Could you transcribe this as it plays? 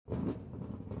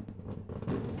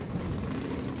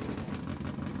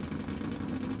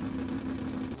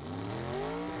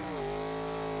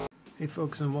Hey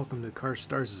folks, and welcome to Car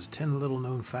Stars' 10 little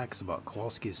known facts about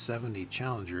Kowalski's 70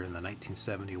 Challenger in the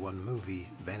 1971 movie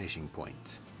Vanishing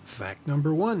Point. Fact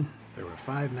number 1. There were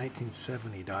 5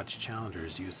 1970 Dodge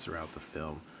Challengers used throughout the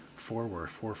film. 4 were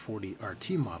 440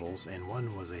 RT models and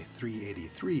 1 was a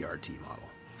 383 RT model.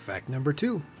 Fact number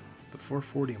 2. The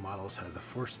 440 models had the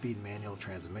 4-speed manual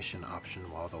transmission option,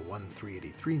 while the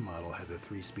 383 model had the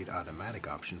 3-speed automatic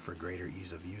option for greater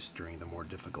ease of use during the more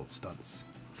difficult stunts.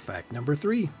 Fact number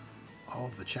 3. All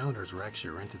of the Challengers were actually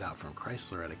rented out from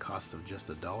Chrysler at a cost of just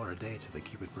 $1 a day to the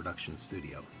Cupid production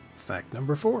studio. Fact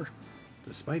number 4.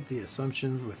 Despite the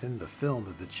assumption within the film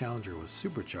that the Challenger was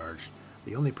supercharged,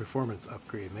 the only performance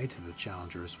upgrade made to the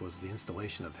Challengers was the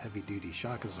installation of heavy-duty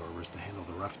shock absorbers to handle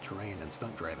the rough terrain and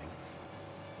stunt driving.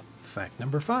 Fact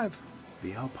number 5.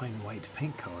 The Alpine white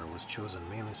paint color was chosen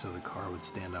mainly so the car would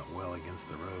stand out well against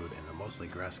the road and the mostly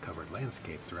grass-covered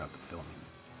landscape throughout the filming.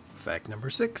 Fact number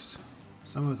 6.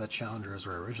 Some of the Challengers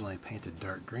were originally painted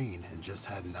dark green and just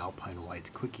had an Alpine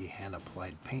white quickie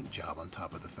hand-applied paint job on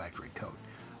top of the factory coat,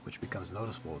 which becomes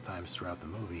noticeable at times throughout the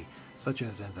movie, such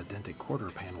as in the dented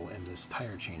quarter panel in this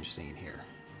tire change scene here.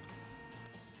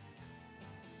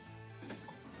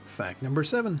 Fact number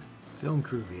 7. Film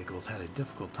crew vehicles had a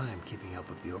difficult time keeping up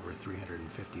with the over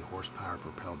 350 horsepower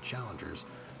propelled Challengers,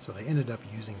 so they ended up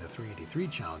using the 383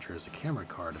 Challenger as a camera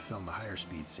car to film the higher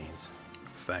speed scenes.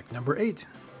 Fact number 8.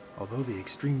 Although the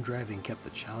extreme driving kept the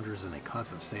Challengers in a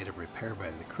constant state of repair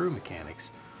by the crew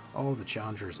mechanics, all of the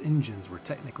Challengers' engines were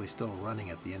technically still running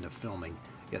at the end of filming,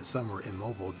 yet some were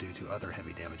immobile due to other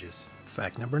heavy damages.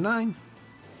 Fact number 9.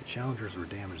 The Challengers were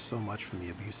damaged so much from the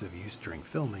abusive use during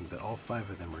filming that all 5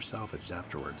 of them were salvaged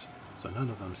afterwards, so none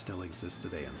of them still exist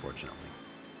today, unfortunately.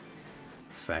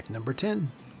 Fact number 10.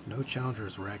 No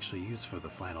Challengers were actually used for the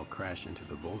final crash into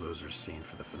the bulldozer scene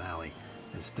for the finale.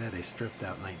 Instead, a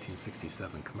stripped-out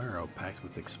 1967 Camaro packed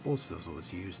with explosives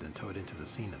was used and towed into the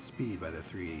scene at speed by the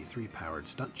 383-powered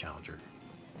stunt Challenger.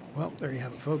 Well, there you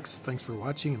have it, folks. Thanks for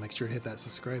watching, and make sure to hit that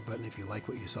subscribe button if you like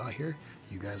what you saw here.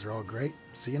 You guys are all great.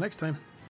 See you next time.